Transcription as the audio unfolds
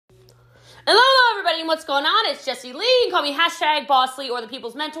Hello, everybody, and what's going on? It's Jessie Lee. You can call me #BossLee or the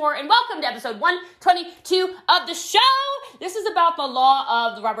People's Mentor, and welcome to episode 122 of the show. This is about the law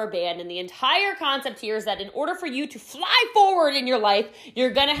of the rubber band, and the entire concept here is that in order for you to fly forward in your life,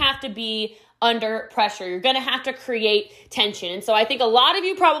 you're going to have to be under pressure. You're going to have to create tension. And so I think a lot of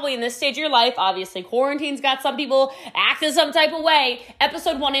you probably in this stage of your life, obviously quarantine's got some people acting some type of way.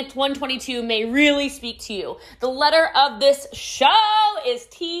 Episode 122 may really speak to you. The letter of this show is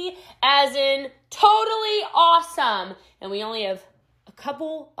T as in totally awesome. And we only have a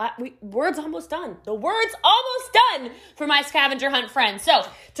couple, word's almost done. The word's almost done for my scavenger hunt friends. So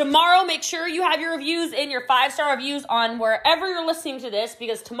tomorrow, make sure you have your reviews in, your 5-star reviews on wherever you're listening to this,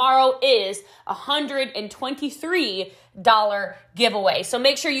 because tomorrow is a $123 giveaway. So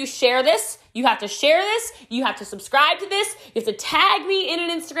make sure you share this. You have to share this. You have to subscribe to this. You have to tag me in an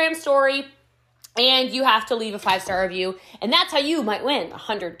Instagram story. And you have to leave a 5-star review. And that's how you might win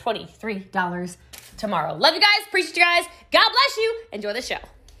 $123 tomorrow. Love you guys. Appreciate you guys. God bless you. Enjoy the show.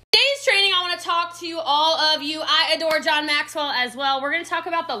 Today's training, I want to talk to all of you. I adore John Maxwell as well. We're going to talk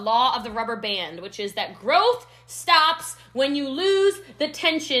about the law of the rubber band, which is that growth stops when you lose the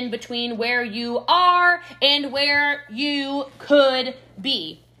tension between where you are and where you could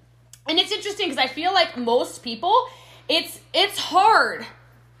be. And it's interesting because I feel like most people, it's hard,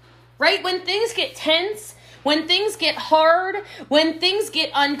 right? When things get tense, when things get hard, when things get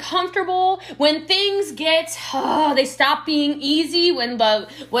uncomfortable, when things get, they stop being easy, when I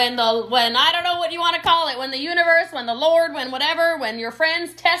don't know what you want to call it, when the universe, when the Lord, when whatever, when your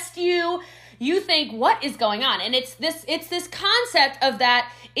friends test you, you think, what is going on? And it's this concept of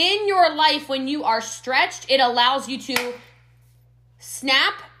that in your life, when you are stretched, it allows you to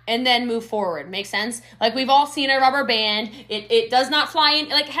snap and then move forward. Makes sense? Like, we've all seen a rubber band. It does not fly in.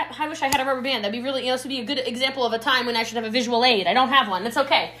 Like, I wish I had a rubber band. That'd be really, this would be a good example of a time when I should have a visual aid. I don't have one. That's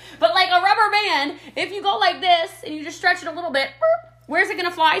okay. But like a rubber band, if you go like this and you just stretch it a little bit, where's it going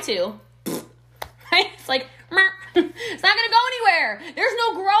to fly to? Right? It's like, it's not going to go anywhere. There's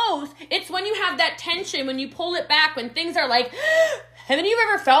no growth. It's when you have that tension, when you pull it back, when things are like, haven't you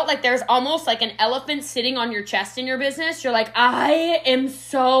ever felt like there's almost like an elephant sitting on your chest in your business? You're like, I am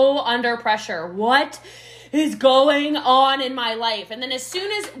so under pressure. What is going on in my life? And then as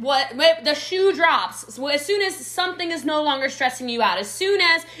soon as the shoe drops, so as soon as something is no longer stressing you out, as soon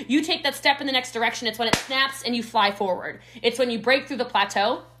as you take that step in the next direction, it's when it snaps and you fly forward. It's when you break through the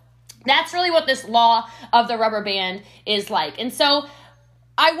plateau. That's really what this law of the rubber band is like. And so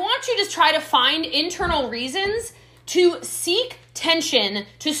I want you to try to find internal reasons to seek tension,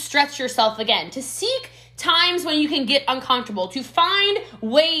 to stretch yourself again, to seek times when you can get uncomfortable, to find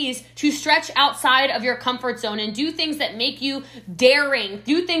ways to stretch outside of your comfort zone and do things that make you daring,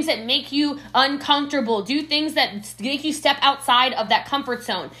 do things that make you uncomfortable, do things that make you step outside of that comfort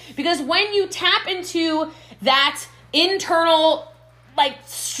zone. Because when you tap into that internal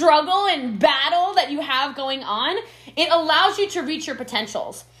struggle and battle that you have going on, it allows you to reach your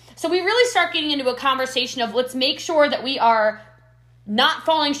potentials. So we really start getting into a conversation of, let's make sure that we are not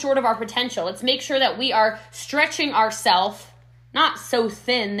falling short of our potential. Let's make sure that we are stretching ourselves, not so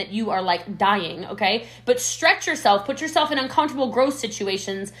thin that you are like dying, okay? But stretch yourself, put yourself in uncomfortable growth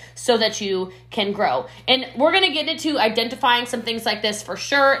situations so that you can grow. And we're going to get into identifying some things like this for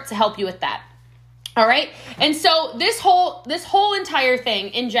sure to help you with that. All right. And so this whole entire thing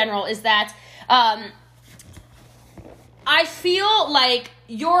in general is that I feel like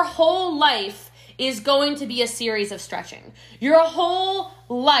your whole life is going to be a series of stretching. Your whole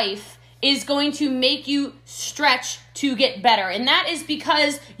life is going to make you stretch to get better. And that is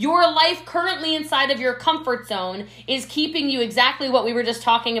because your life currently inside of your comfort zone is keeping you exactly what we were just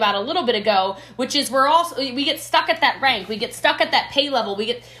talking about a little bit ago, which is we get stuck at that rank. We get stuck at that pay level.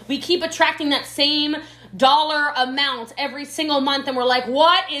 We keep attracting that same dollar amount every single month, and we're like,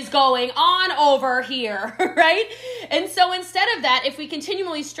 what is going on over here, right? And so instead of that, if we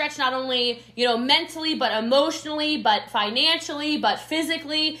continually stretch not only, mentally, but emotionally, but financially, but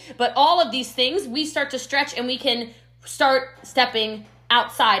physically, but all of these things, we start to stretch and we can start stepping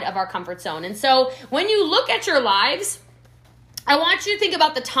outside of our comfort zone. And so when you look at your lives, I want you to think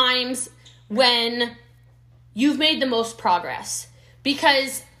about the times when you've made the most progress,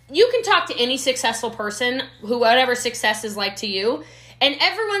 because you can talk to any successful person, who whatever success is like to you, and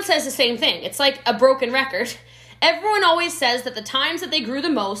everyone says the same thing. It's like a broken record. Everyone always says that the times that they grew the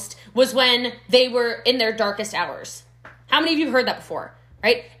most was when they were in their darkest hours. How many of you have heard that before?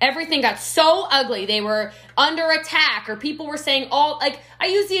 Right? Everything got so ugly. They were under attack, or people were saying I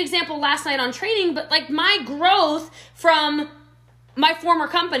used the example last night on training, but my growth from my former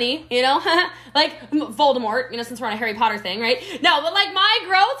company, like Voldemort, since we're on a Harry Potter thing, right? No, but like my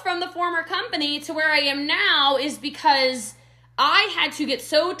growth from the former company to where I am now is because I had to get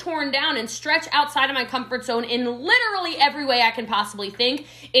so torn down and stretch outside of my comfort zone in literally every way I can possibly think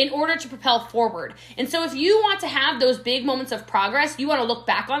in order to propel forward. And so if you want to have those big moments of progress, you want to look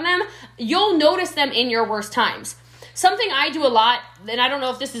back on them, you'll notice them in your worst times. Something I do a lot, and I don't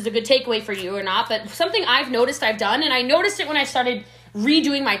know if this is a good takeaway for you or not, but something I've noticed I've done, and I noticed it when I started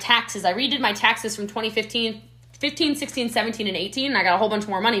redoing my taxes. I redid my taxes from 2015, 16, 17, and 18, and I got a whole bunch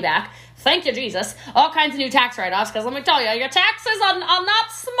more money back. Thank you, Jesus. All kinds of new tax write-offs, because let me tell you, your taxes are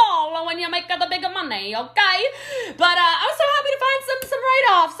not small when you make the bigger money, okay? But I was so happy to find some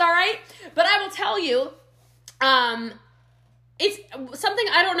write-offs, all right? But I will tell you, it's something,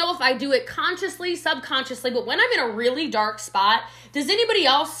 I don't know if I do it consciously, subconsciously, but when I'm in a really dark spot, does anybody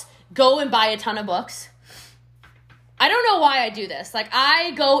else go and buy a ton of books? I don't know why I do this. Like,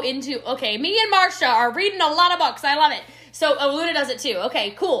 I go into, okay, me and Marsha are reading a lot of books. I love it. So, Luna does it too.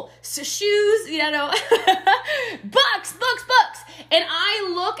 Okay, cool. So, shoes, books. And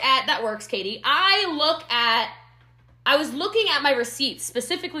I look at, that works, Katie. I was looking at my receipts,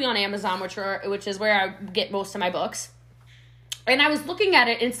 specifically on Amazon, which is where I get most of my books. And I was looking at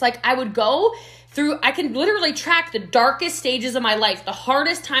it, and it's like I would go through, I can literally track the darkest stages of my life, the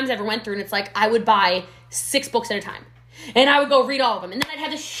hardest times I ever went through, and it's like I would buy 6 books at a time. And I would go read all of them. And then I'd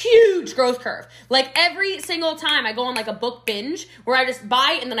have this huge growth curve. Like every single time I go on like a book binge where I just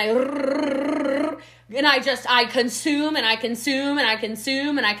buy and then I consume and I consume and I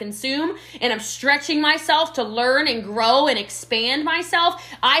consume and I consume. And I'm stretching myself to learn and grow and expand myself.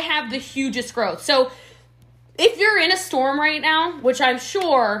 I have the hugest growth. So if you're in a storm right now, which I'm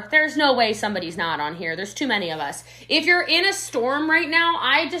sure there's no way somebody's not on here. There's too many of us. If you're in a storm right now,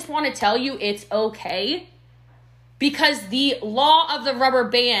 I just want to tell you it's okay. Because the law of the rubber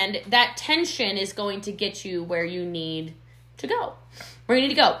band, that tension is going to get you where you need to go.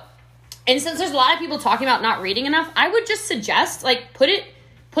 And since there's a lot of people talking about not reading enough, I would just suggest, like, put it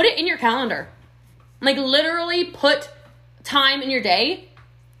in your calendar. Like, literally put time in your day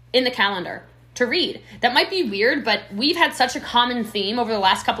in the calendar to read. That might be weird, but we've had such a common theme over the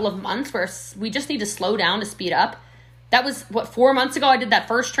last couple of months where we just need to slow down to speed up. That was, 4 months ago I did that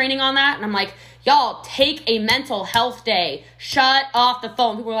first training on that, and I'm like, y'all, take a mental health day. Shut off the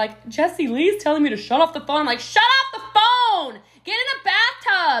phone. People are like, Jessie Lee's telling me to shut off the phone. I'm like, shut off the phone. Get in a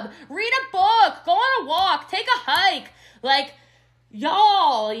bathtub. Read a book. Go on a walk. Take a hike. Like,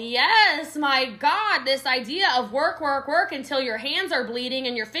 y'all, yes, my God, this idea of work until your hands are bleeding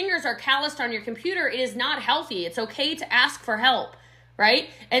and your fingers are calloused on your computer, it is not healthy. It's okay to ask for help. Right?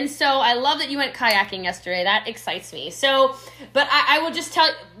 And so I love that you went kayaking yesterday. That excites me. So, but I will just tell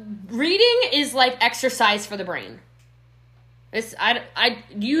you, reading is like exercise for the brain.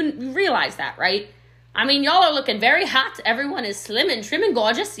 You realize that, right? I mean, y'all are looking very hot. Everyone is slim and trim and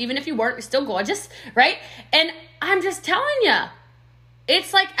gorgeous. Even if you weren't, you're still gorgeous, right? And I'm just telling you,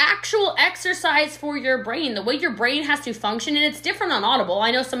 it's like actual exercise for your brain, the way your brain has to function, and it's different on Audible. I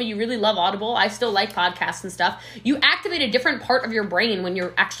know some of you really love Audible. I still like podcasts and stuff. You activate a different part of your brain when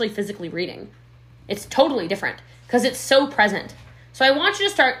you're actually physically reading. It's totally different because it's so present. So I want you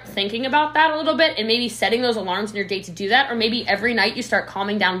to start thinking about that a little bit and maybe setting those alarms in your day to do that, or maybe every night you start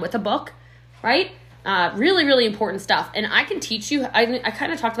calming down with a book, right? Really, really important stuff. And I can teach you, I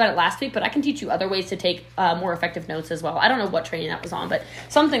kind of talked about it last week, but I can teach you other ways to take more effective notes as well. I don't know what training that was on, but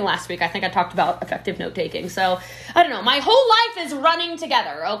something last week, I think I talked about effective note taking. So I don't know. My whole life is running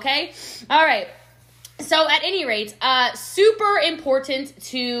together, okay? All right. So at any rate, super important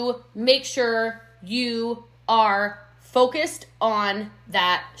to make sure you are focused on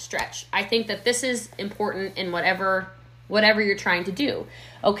that stretch. I think that this is important in whatever you're trying to do,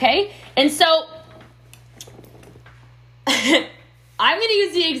 okay? And so I'm going to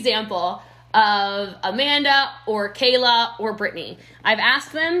use the example of Amanda or Kayla or Brittany. I've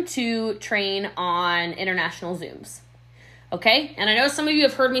asked them to train on international Zooms. Okay? And I know some of you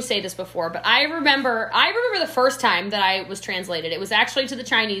have heard me say this before, but I remember the first time that I was translated. It was actually to the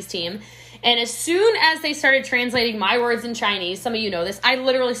Chinese team. And as soon as they started translating my words in Chinese, some of you know this, I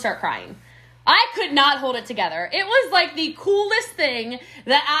literally start crying. I could not hold it together. It was like the coolest thing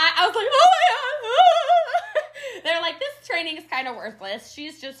that I was like, oh my God. They're like, this training is kind of worthless.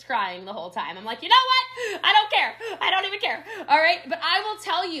 She's just crying the whole time. I'm like, you know what? I don't care. I don't even care. All right. But I will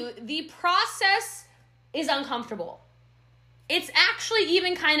tell you, the process is uncomfortable. It's actually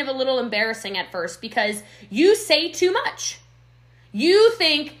even kind of a little embarrassing at first because you say too much. You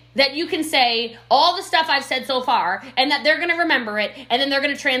think that you can say all the stuff I've said so far and that they're going to remember it and then they're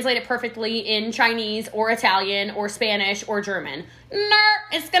going to translate it perfectly in Chinese or Italian or Spanish or German.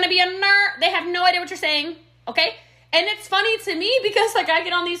 It's going to be a They have no idea what you're saying, okay? And it's funny to me because, like, I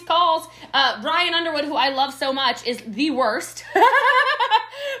get on these calls. Brian Underwood, who I love so much, is the worst.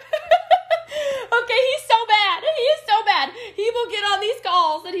 Okay, he's so bad. He is so bad. He will get on these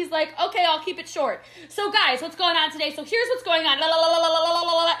calls and he's like, okay, I'll keep it short. So, guys, what's going on today? So, here's what's going on. La, la, la, la, la, la,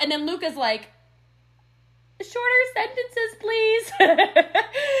 la, la. And then Luca's like, shorter sentences, please.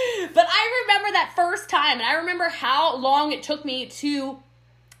 But I remember that first time, and I remember how long it took me to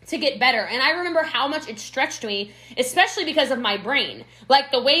get better. And I remember how much it stretched me, especially because of my brain.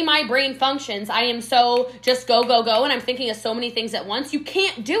 Like, the way my brain functions, I am so just go, go, go, and I'm thinking of so many things at once. You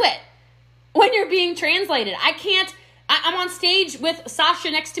can't do it when you're being translated. I'm on stage with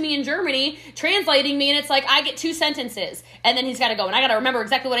Sasha next to me in Germany, translating me, and it's like I get 2 sentences, and then he's got to go, and I got to remember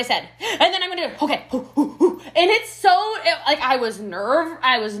exactly what I said, and then I'm going to go, okay, and it's so, like, I was nervous,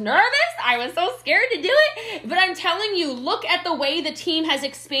 I was so scared to do it, but I'm telling you, look at the way the team has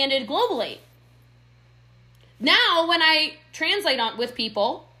expanded globally. Now, when I translate with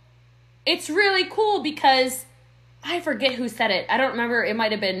people, it's really cool because I forget who said it. I don't remember. It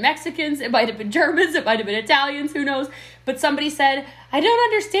might have been Mexicans. It might have been Germans. It might have been Italians. Who knows? But somebody said, I don't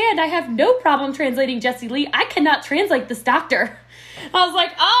understand. I have no problem translating Jessie Lee. I cannot translate this doctor. I was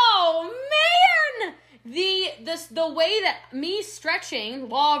like, oh, man. The way that me stretching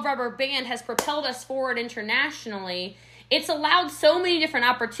Law of Rubber Band has propelled us forward internationally, it's allowed so many different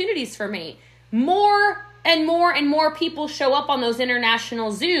opportunities for me. More and more and more people show up on those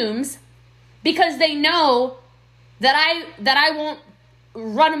international Zooms because they know that I won't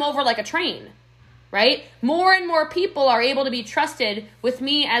run them over like a train, right? More and more people are able to be trusted with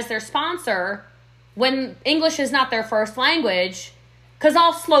me as their sponsor when English is not their first language, because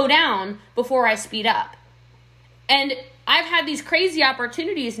I'll slow down before I speed up. And I've had these crazy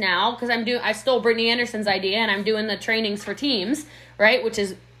opportunities now because I stole Brittany Anderson's idea and I'm doing the trainings for teams, right? Which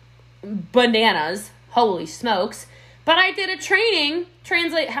is bananas. Holy smokes. But I did a training,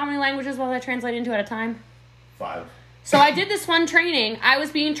 how many languages was I translating into at a time? 5. So I did this one training. I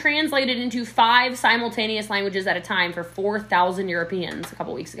was being translated into 5 simultaneous languages at a time for 4,000 Europeans a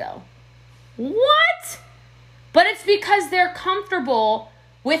couple weeks ago. What? But it's because they're comfortable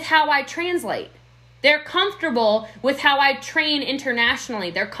with how I translate. They're comfortable with how I train internationally.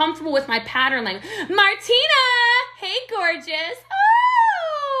 They're comfortable with my pattern language. Martina! Hey, gorgeous.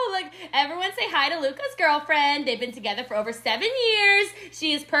 Oh, like, everyone say hi to Luca's girlfriend. They've been together for over 7 years.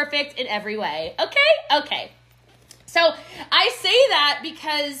 She is perfect in every way. Okay. So I say that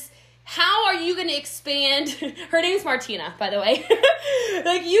because how are you going to expand? Her name's Martina, by the way.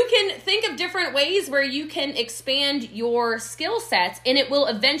 Like, you can think of different ways where you can expand your skill sets, and it will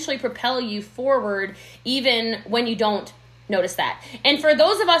eventually propel you forward even when you don't notice that. And for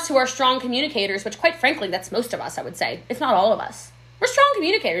those of us who are strong communicators, which quite frankly, that's most of us, I would say, if not all of us, we're strong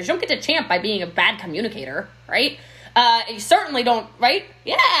communicators. You don't get to champ by being a bad communicator, right? You certainly don't, right?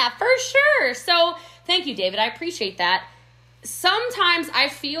 Yeah, for sure. So thank you, David. I appreciate that. Sometimes I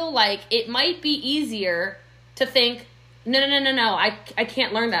feel like it might be easier to think, no. I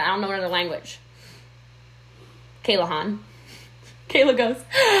can't learn that. I don't know another language. Kayla Hahn. Kayla goes,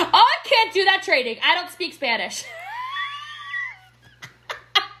 oh, I can't do that trading. I don't speak Spanish.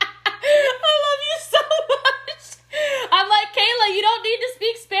 I love you so much. I'm like, Kayla, you don't need to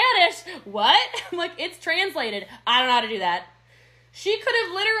speak Spanish. What? I'm like, it's translated. I don't know how to do that. She could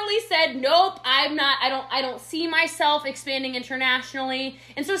have literally said, nope, I don't see myself expanding internationally.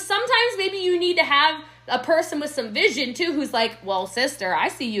 And so sometimes maybe you need to have a person with some vision too, who's like, well, sister, I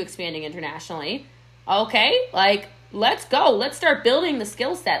see you expanding internationally. Okay, like, let's go. Let's start building the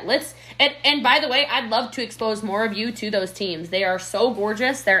skill set. And by the way, I'd love to expose more of you to those teams. They are so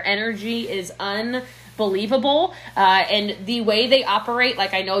gorgeous. Their energy is unbelievable. And the way they operate,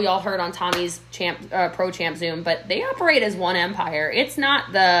 like, I know y'all heard on Tommy's Pro Champ Zoom, but they operate as one empire. It's not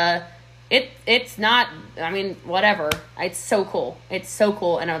whatever. It's so cool. It's so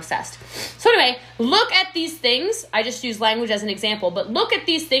cool, and I'm obsessed. So anyway, look at these things. I just use language as an example, but look at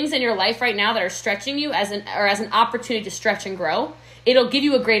these things in your life right now that are stretching you as an opportunity to stretch and grow. It'll give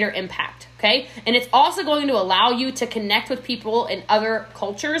you a greater impact, okay? And it's also going to allow you to connect with people in other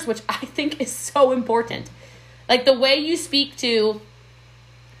cultures, which I think is so important. Like, the way you speak to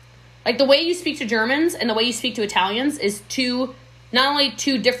Germans and the way you speak to Italians is not only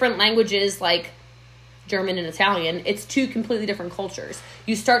two different languages, like German and Italian, it's 2 completely different cultures.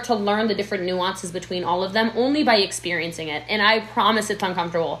 You start to learn the different nuances between all of them only by experiencing it. And I promise it's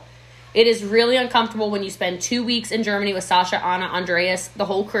uncomfortable. It is really uncomfortable when you spend 2 weeks in Germany with Sasha, Anna, Andreas, the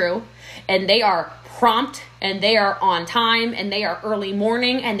whole crew, and they are prompt and they are on time and they are early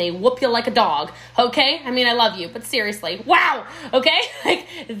morning and they whoop you like a dog. Okay? I mean, I love you, but seriously, wow. Okay? Like,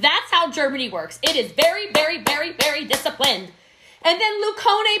 that's how Germany works. It is very, very, very, very disciplined. And then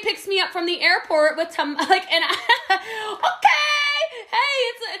Lucone picks me up from the airport with okay, hey,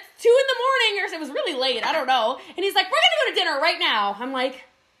 it's 2 a.m, or it was really late, I don't know. And he's like, we're gonna go to dinner right now. I'm like,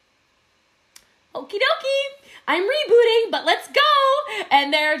 okie dokie, I'm rebooting, but let's go.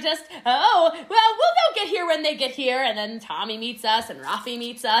 And they're just, they'll get here when they get here. And then Tommy meets us and Rafi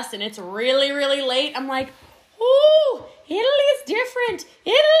meets us, and it's really, really late. I'm like, ooh, Italy is different.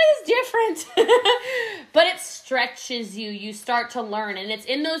 But it stretches you. You start to learn. And it's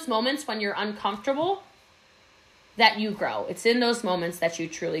in those moments when you're uncomfortable that you grow. It's in those moments that you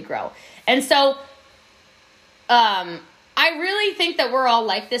truly grow. And so, I really think that we're all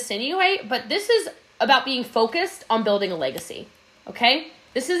like this anyway, but this is about being focused on building a legacy, okay?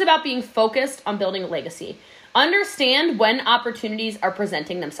 This is about being focused on building a legacy. Understand when opportunities are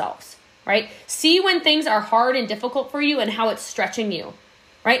presenting themselves, right? See when things are hard and difficult for you and how it's stretching you,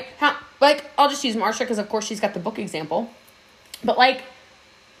 right? I'll just use Marsha because, of course, she's got the book example. But,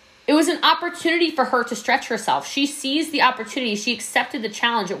 it was an opportunity for her to stretch herself. She seized the opportunity. She accepted the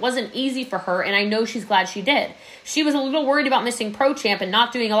challenge. It wasn't easy for her, and I know she's glad she did. She was a little worried about missing Pro Champ and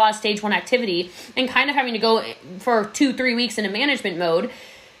not doing a lot of stage 1 activity and kind of having to go for 2-3 weeks in a management mode.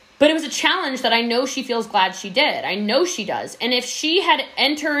 But it was a challenge that I know she feels glad she did. I know she does. And if she had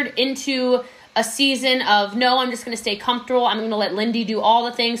entered into a season of, no, I'm just going to stay comfortable. I'm going to let Lindy do all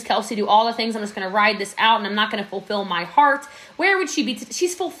the things, Kelsey do all the things. I'm just going to ride this out and I'm not going to fulfill my heart. Where would she be?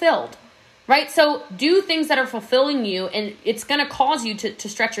 She's fulfilled, right? So do things that are fulfilling you, and it's going to cause you to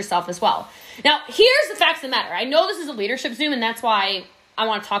stretch yourself as well. Now, here's the facts of the matter. I know this is a leadership Zoom, and that's why I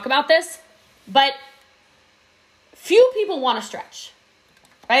want to talk about this, but few people want to stretch,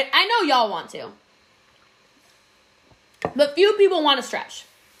 right? I know y'all want to, but few people want to stretch.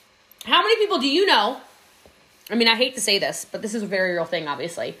 How many people do you know? I mean, I hate to say this, but this is a very real thing,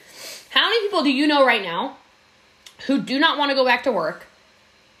 obviously. How many people do you know right now who do not want to go back to work,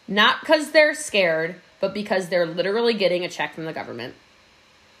 not because they're scared, but because they're literally getting a check from the government?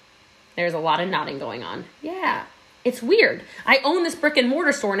 There's a lot of nodding going on. Yeah, it's weird. I own this brick and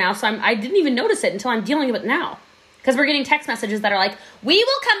mortar store now, so I didn't even notice it until I'm dealing with it now. Because we're getting text messages that are like, we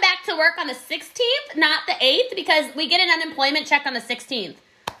will come back to work on the 16th, not the 8th, because we get an unemployment check on the 16th.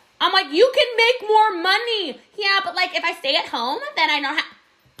 I'm like, you can make more money. Yeah, but if I stay at home, then I don't have...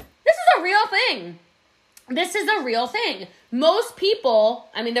 This is a real thing. This is a real thing. Most people,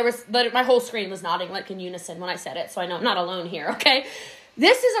 I mean, my whole screen was nodding in unison when I said it, so I know I'm not alone here, okay?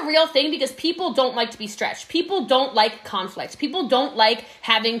 This is a real thing because people don't like to be stretched. People don't like conflict. People don't like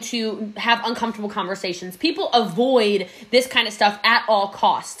having to have uncomfortable conversations. People avoid this kind of stuff at all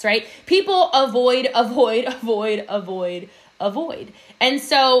costs, right? People avoid. And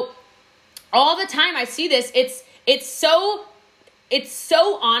so all the time I see this, it's so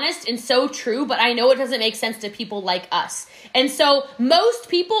honest and so true, but I know it doesn't make sense to people like us. And so most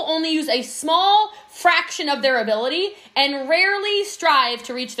people only use a small fraction of their ability and rarely strive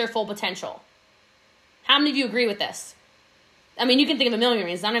to reach their full potential. How many of you agree with this? I mean, you can think of a million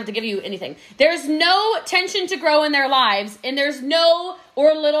reasons. I don't have to give you anything. There's no tension to grow in their lives, and there's no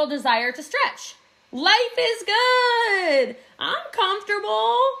or little desire to stretch. Life is good. I'm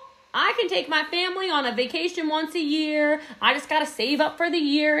comfortable. I can take my family on a vacation once a year. I just got to save up for the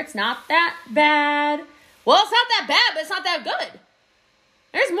year. It's not that bad. Well, it's not that bad, but it's not that good.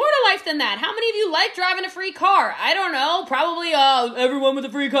 There's more to life than that. How many of you like driving a free car? I don't know. Probably everyone with a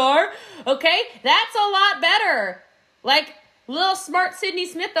free car. Okay? That's a lot better. Little smart Sydney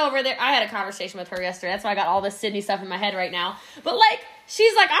Smith over there. I had a conversation with her yesterday. That's why I got all this Sydney stuff in my head right now. But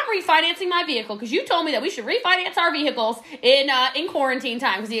she's like, I'm refinancing my vehicle because you told me that we should refinance our vehicles in quarantine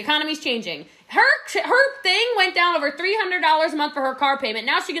time because the economy's changing. Her thing went down over $300 a month for her car payment.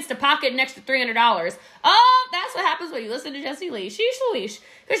 Now she gets to pocket an extra $300. Oh, that's what happens when you listen to Jessie Lee. Sheesh Louise.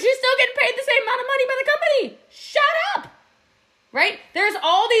 Because she's still getting paid the same amount of money by the company. Shut up. Right? There's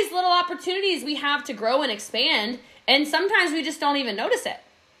all these little opportunities we have to grow and expand, and sometimes we just don't even notice it.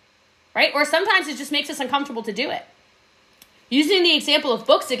 Right? Or sometimes it just makes us uncomfortable to do it. Using the example of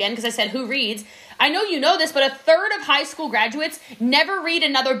books again, because I said who reads, I know you know this, but a third of high school graduates never read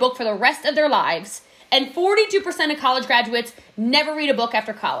another book for the rest of their lives, and 42% of college graduates never read a book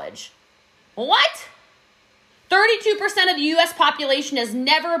after college. What? 32% of the U.S. population has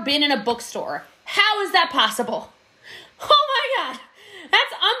never been in a bookstore. How is that possible? Oh my God.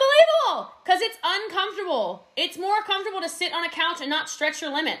 That's unbelievable because it's uncomfortable. It's more comfortable to sit on a couch and not stretch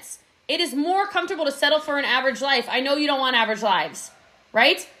your limits. it is more comfortable to settle for an average life. I know you don't want average lives,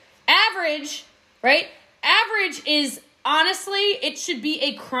 right? Average, right? Average is, honestly, it should be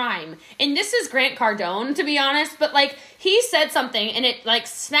a crime. And this is Grant Cardone, to be honest, but like he said something and it like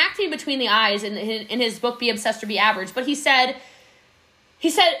smacked me between the eyes in his book, Be Obsessed or Be Average. But he said,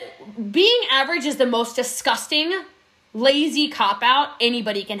 being average is the most disgusting, lazy cop-out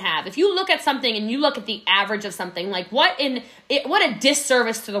anybody can have. If you look at something and you look at the average of something, like what a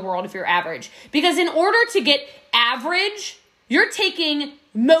disservice to the world if you're average. Because in order to get average, you're taking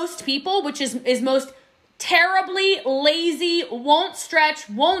most people, which is most terribly lazy, won't stretch,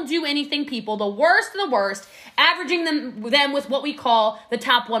 won't do anything people, the worst of the worst, averaging them with what we call the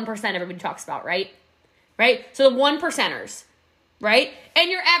top 1% everybody talks about, right? Right? So the 1%ers, right? And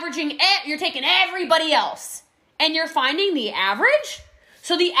you're averaging, you're taking everybody else and you're finding the average.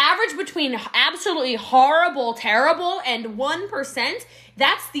 So the average between absolutely horrible, terrible, and 1%,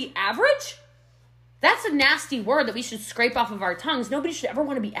 that's the average. That's a nasty word that we should scrape off of our tongues. Nobody should ever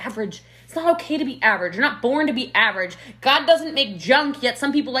want to be average. It's not okay to be average. You're not born to be average. God doesn't make junk, yet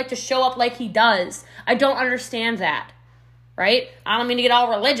some people like to show up like he does. I don't understand that, right? I don't mean to get all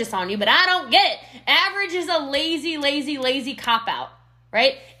religious on you, but I don't get it. Average is a lazy cop-out,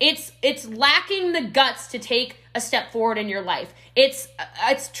 right? It's lacking the guts to take a step forward in your life. It's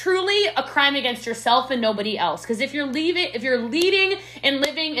truly a crime against yourself and nobody else. Because if you're leading and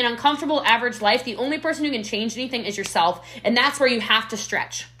living an uncomfortable average life, the only person who can change anything is yourself, and that's where you have to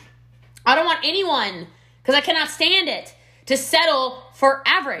stretch. I don't want anyone, because I cannot stand it, to settle for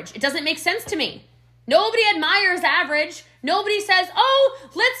average. It doesn't make sense to me. Nobody admires average. Nobody says, oh,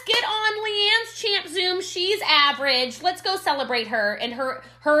 let's get on Leanne's Champ Zoom. She's average. Let's go celebrate her and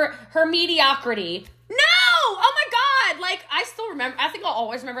her mediocrity. No! Oh my God! Like, I still remember, I think I'll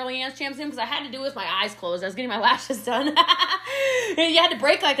always remember Leanne's Champ Zoom because I had to do it with my eyes closed. I was getting my lashes done. You had to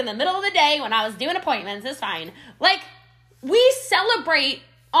break like in the middle of the day when I was doing appointments. It's fine. Like, we celebrate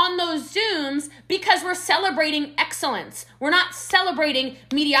on those Zooms because we're celebrating excellence. We're not celebrating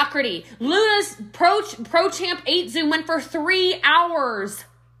mediocrity. Luna's Pro Champ 8 Zoom went for 3 hours.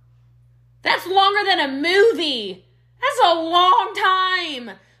 That's longer than a movie. That's a long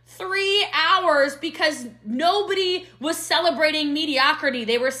time. 3 hours because nobody was celebrating mediocrity.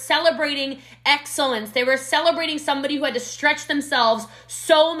 They were celebrating excellence. They were celebrating somebody who had to stretch themselves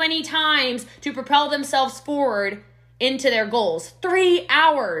so many times to propel themselves forward into their goals. 3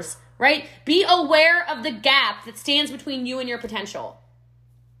 hours, right? Be aware of the gap that stands between you and your potential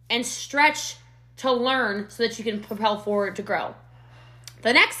and stretch to learn so that you can propel forward to grow.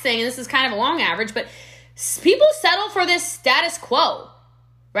 The next thing, and this is kind of a long average, but people settle for this status quo,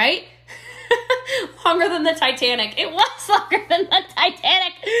 right? Longer than the Titanic. It was longer than the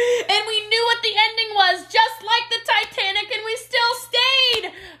Titanic. And we knew what the ending was, just like the Titanic, and we still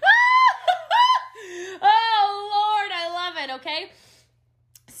stayed. Oh, Lord, I love it, okay?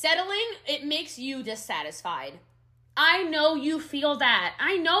 Settling, it makes you dissatisfied. I know you feel that.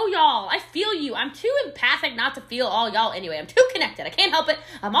 I know y'all. I feel you. I'm too empathic not to feel all y'all anyway. I'm too connected. I can't help it.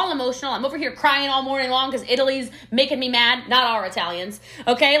 I'm all emotional. I'm over here crying all morning long because Italy's making me mad. Not our Italians.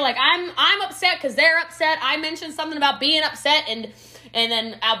 Okay? Like, I'm upset because they're upset. I mentioned something about being upset and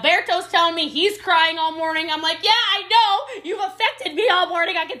then Alberto's telling me he's crying all morning. I'm like, yeah, I know. You've affected me all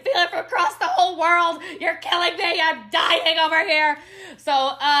morning. I can feel it from across the whole world. You're killing me. I'm dying over here. So,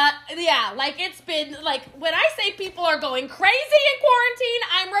 yeah, like it's been, like when I say people are going crazy in quarantine,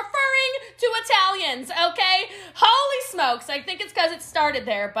 I'm referring to Italians, okay? Holy smokes. I think it's because it started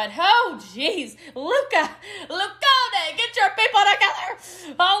there, but oh, jeez. Lucone, get your people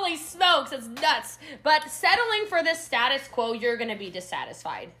together. Holy smokes, it's nuts. But settling for this status quo, you're going to be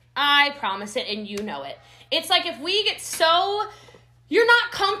dissatisfied. I promise it, and you know it. It's like if we get so, you're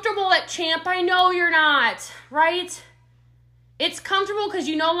not comfortable at Champ. I know you're not, right? It's comfortable because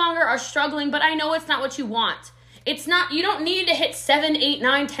you no longer are struggling, but I know it's not what you want. It's not, you don't need to hit 7, 8,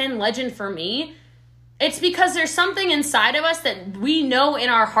 9, 10 legend for me. It's because there's something inside of us that we know in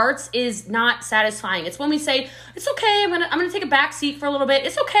our hearts is not satisfying. It's when we say, it's okay, I'm gonna take a back seat for a little bit.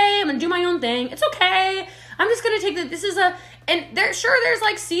 It's okay, I'm gonna do my own thing. It's okay. I'm just gonna take there's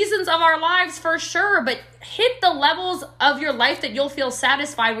like seasons of our lives for sure, but hit the levels of your life that you'll feel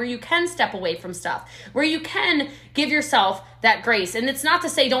satisfied where you can step away from stuff, where you can give yourself that grace. And it's not to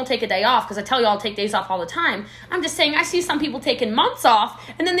say don't take a day off, because I tell you I'll take days off all the time. I'm just saying I see some people taking months off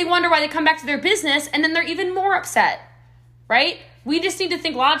and then they wonder why they come back to their business and then they're even more upset, right? We just need to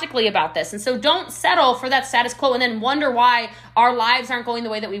think logically about this. And so don't settle for that status quo and then wonder why our lives aren't going the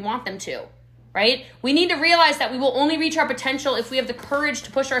way that we want them to. Right? We need to realize that we will only reach our potential if we have the courage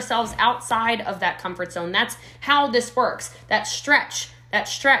to push ourselves outside of that comfort zone. That's how this works. That stretch, that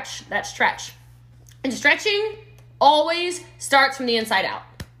stretch. And stretching always starts from the inside out.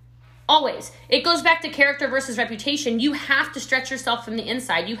 Always. It goes back to character versus reputation. You have to stretch yourself from the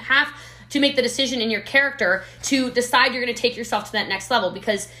inside. You have to make the decision in your character to decide you're going to take yourself to that next level,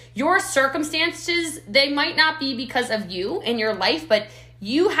 because your circumstances, they might not be because of you in your life, but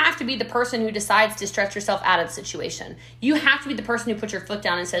you have to be the person who decides to stretch yourself out of the situation. You have to be the person who puts your foot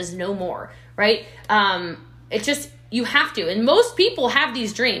down and says no more, right? You have to. And most people have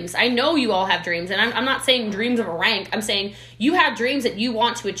these dreams. I know you all have dreams. And I'm not saying dreams of a rank. I'm saying you have dreams that you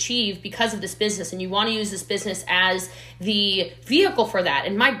want to achieve because of this business. And you want to use this business as the vehicle for that.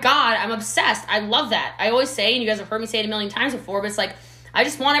 And my God, I'm obsessed. I love that. I always say, and you guys have heard me say it a million times before, but it's like, I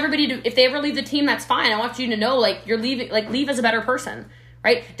just want everybody to, if they ever leave the team, that's fine. I want you to know, like, you're leaving, like, leave as a better person.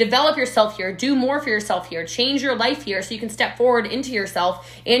 Right? Develop yourself here. Do more for yourself here. Change your life here so you can step forward into yourself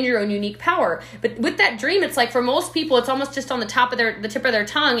and your own unique power. But with that dream, it's like for most people, it's almost just on the tip of their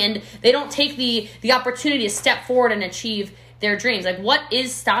tongue, and they don't take the opportunity to step forward and achieve their dreams. Like, what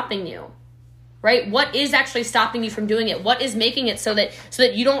is stopping you? Right? What is actually stopping you from doing it? What is making it so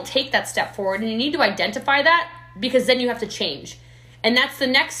that you don't take that step forward? And you need to identify that, because then you have to change. And that's the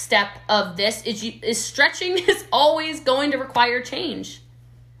next step of this is stretching is always going to require change.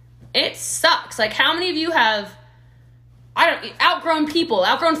 It sucks. Like, how many of you have, outgrown people,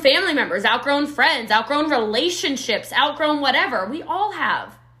 outgrown family members, outgrown friends, outgrown relationships, outgrown whatever? We all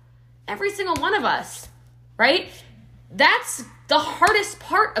have. Every single one of us, right? That's the hardest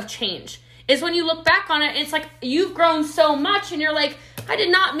part of change, is when you look back on it, it's like you've grown so much and you're like, I did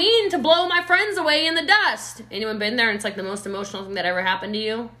not mean to blow my friends away in the dust. Anyone been there and it's like the most emotional thing that ever happened to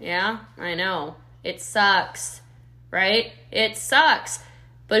you? Yeah, I know. It sucks, right? It sucks.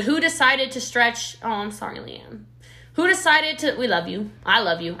 But who decided to stretch? Oh, I'm sorry, Leanne. Who decided to, we love you. I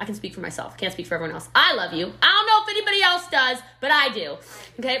love you. I can speak for myself. Can't speak for everyone else. I love you. I don't know if anybody else does, but I do.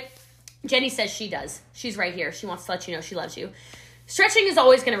 Okay? Jenny says she does. She's right here. She wants to let you know she loves you. Stretching is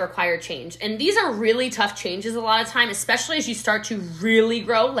always going to require change. And these are really tough changes a lot of time, especially as you start to really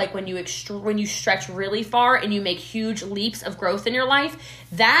grow, like when you stretch really far and you make huge leaps of growth in your life.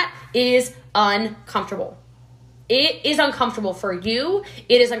 That is uncomfortable. It is uncomfortable for you.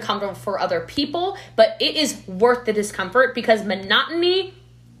 It is uncomfortable for other people, but it is worth the discomfort, because monotony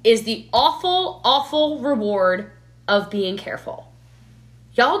is the awful, awful reward of being careful.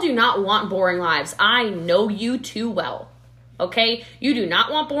 Y'all do not want boring lives. I know you too well. Okay? You do not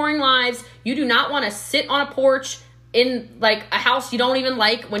want boring lives. You do not want to sit on a porch in like a house you don't even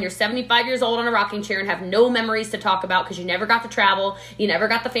like when you're 75 years old on a rocking chair and have no memories to talk about because you never got to travel, you never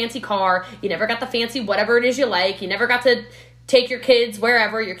got the fancy car, you never got the fancy whatever it is you like, you never got to take your kids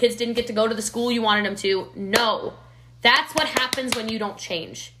wherever, your kids didn't get to go to the school you wanted them to. No, that's what happens when you don't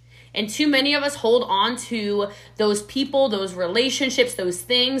change. And too many of us hold on to those people, those relationships, those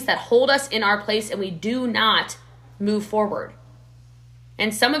things that hold us in our place, and we do not move forward.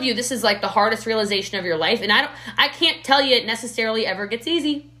 And some of you, this is like the hardest realization of your life. And I can't tell you it necessarily ever gets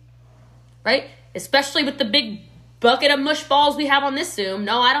easy, right? Especially with the big bucket of mush balls we have on this Zoom.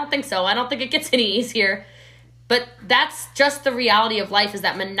 No, I don't think so. I don't think it gets any easier. But that's just the reality of life, is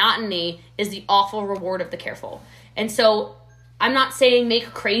that monotony is the awful reward of the careful. And so I'm not saying make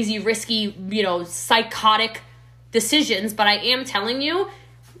crazy, risky, psychotic decisions, but I am telling you,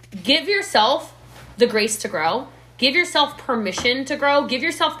 give yourself the grace to grow. Give yourself permission to grow. Give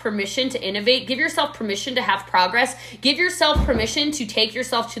yourself permission to innovate. Give yourself permission to have progress. Give yourself permission to take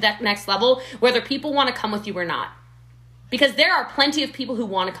yourself to that next level, whether people want to come with you or not. Because there are plenty of people who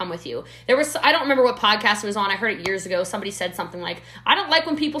want to come with you. I don't remember what podcast it was on. I heard it years ago. Somebody said something like, I don't like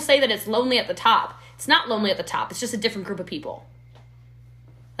when people say that it's lonely at the top. It's not lonely at the top. It's just a different group of people.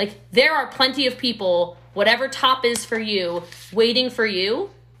 Like, there are plenty of people, whatever top is for you, waiting for you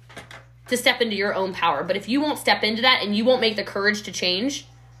to step into your own power. But if you won't step into that and you won't make the courage to change,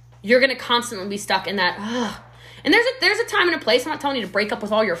 you're going to constantly be stuck in that. And there's a time and a place. I'm not telling you to break up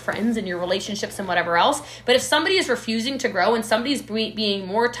with all your friends and your relationships and whatever else. But if somebody is refusing to grow and somebody's being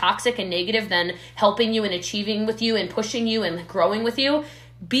more toxic and negative than helping you and achieving with you and pushing you and growing with you,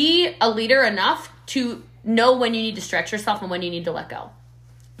 be a leader enough to know when you need to stretch yourself and when you need to let go.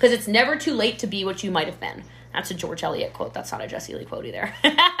 Because it's never too late to be what you might have been. That's a George Eliot quote. That's not a Jesse Lee quote either.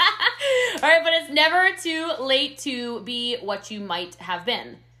 All right, but it's never too late to be what you might have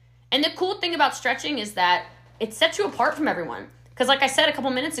been. And the cool thing about stretching is that it sets you apart from everyone. Because like I said a couple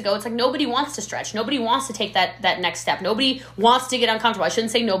minutes ago, it's like nobody wants to stretch. Nobody wants to take that next step. Nobody wants to get uncomfortable. I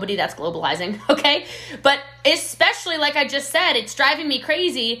shouldn't say nobody, that's globalizing, okay? But especially, like I just said, it's driving me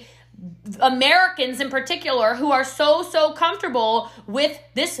crazy, Americans in particular, who are so comfortable with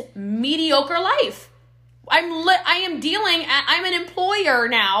this mediocre life. I'm an employer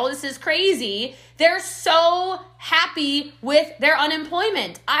now. This is crazy. They're so happy with their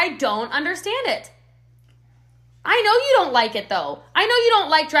unemployment. I don't understand it. I know you don't like it, though. I know you don't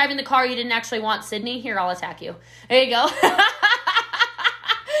like driving the car you didn't actually want, Sydney. Here, I'll attack you. There you go.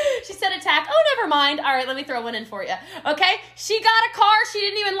 She said attack. Oh, never mind. All right, let me throw one in for you. Okay? She got a car she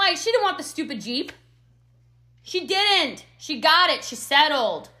didn't even like. She didn't want the stupid Jeep. She didn't. She got it. She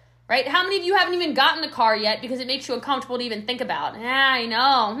settled. Right? How many of you haven't even gotten the car yet because it makes you uncomfortable to even think about? Yeah, I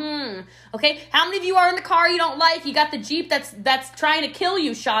know. Okay? How many of you are in the car you don't like? You got the Jeep that's trying to kill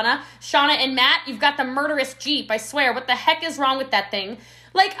you, Shauna. Shauna and Matt, you've got the murderous Jeep. I swear. What the heck is wrong with that thing?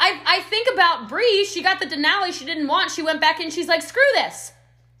 Like, I think about Bree. She got the Denali she didn't want. She went back and she's like, screw this.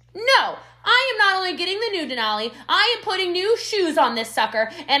 No. I am not only getting the new Denali, I am putting new shoes on this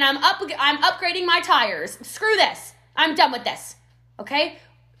sucker, and I'm upgrading my tires. Screw this. I'm done with this. Okay?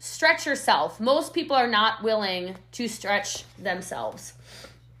 Stretch yourself. Most people are not willing to stretch themselves.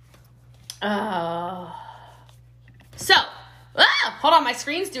 Hold on, my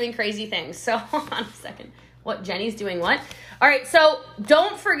screen's doing crazy things. So hold on a second. What, Jenny's doing what? All right, so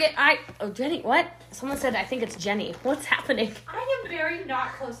don't forget, Jenny, what? Someone said, I think it's Jenny. What's happening? I am very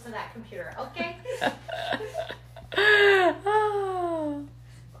not close to that computer, okay?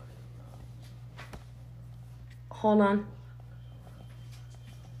 Hold on.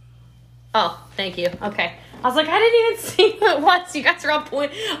 Oh, thank you. Okay. I was like, I didn't even see what it was. You guys are all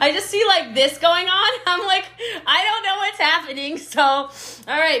pointing. I just see like this going on. I'm like, I don't know what's happening. So, all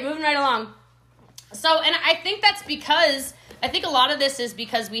right, moving right along. So, and I think that's because, I think a lot of this is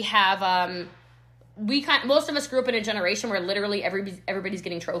because we have, most of us grew up in a generation where literally everybody's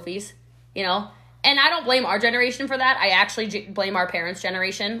getting trophies, you know? And I don't blame our generation for that. I actually blame our parents'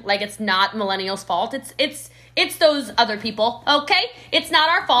 generation. Like, it's not millennials' fault. It's those other people, okay? It's not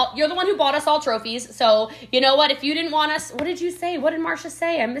our fault. You're the one who bought us all trophies. So, you know what? If you didn't want us, what did you say? What did Marcia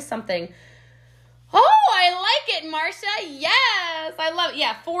say? I missed something. Oh, I like it, Marcia. Yes, I love it.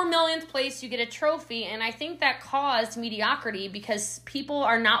 Yeah, 4 millionth place, you get a trophy. And I think that caused mediocrity because people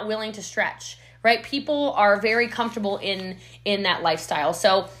are not willing to stretch, right? People are very comfortable in that lifestyle.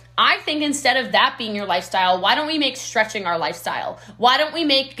 So I think instead of that being your lifestyle, why don't we make stretching our lifestyle? Why don't we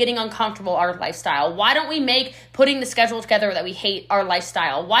make getting uncomfortable our lifestyle? Why don't we make putting the schedule together that we hate our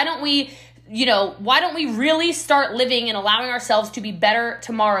lifestyle? Why don't we really start living and allowing ourselves to be better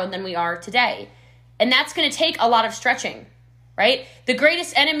tomorrow than we are today? And that's going to take a lot of stretching, right? The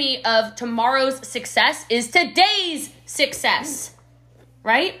greatest enemy of tomorrow's success is today's success,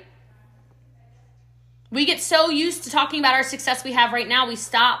 right? We get so used to talking about our success we have right now, we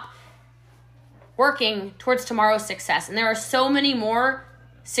stop working towards tomorrow's success. And there are so many more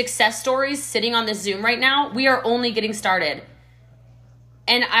success stories sitting on this Zoom right now. We are only getting started.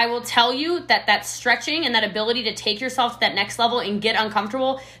 And I will tell you that stretching and that ability to take yourself to that next level and get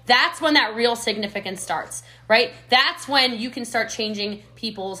uncomfortable, that's when that real significance starts, right? That's when you can start changing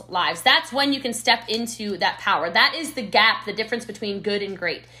people's lives. That's when you can step into that power. That is the gap, the difference between good and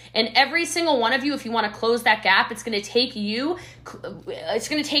great. And every single one of you, if you want to close that gap, it's going to take you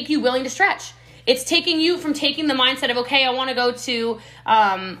willing to stretch. It's taking you from taking the mindset of, okay, I want to go to,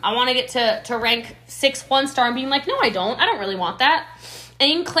 I want to get to rank 6 1-star and being like, no, I don't really want that.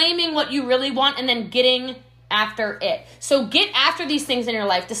 And claiming what you really want and then getting after it. So get after these things in your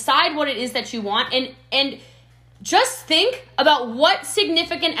life. Decide what it is that you want and just think about what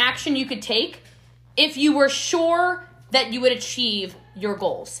significant action you could take if you were sure that you would achieve your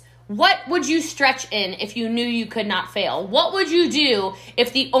goals. What would you stretch in if you knew you could not fail? What would you do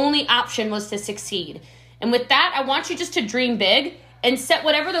if the only option was to succeed? And with that, I want you just to dream big and set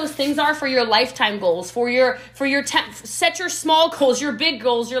whatever those things are for your lifetime goals, set your small goals, your big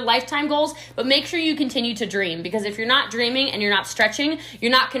goals, your lifetime goals, but make sure you continue to dream, because if you're not dreaming and you're not stretching, you're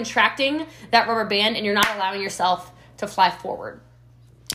not contracting that rubber band and you're not allowing yourself to fly forward.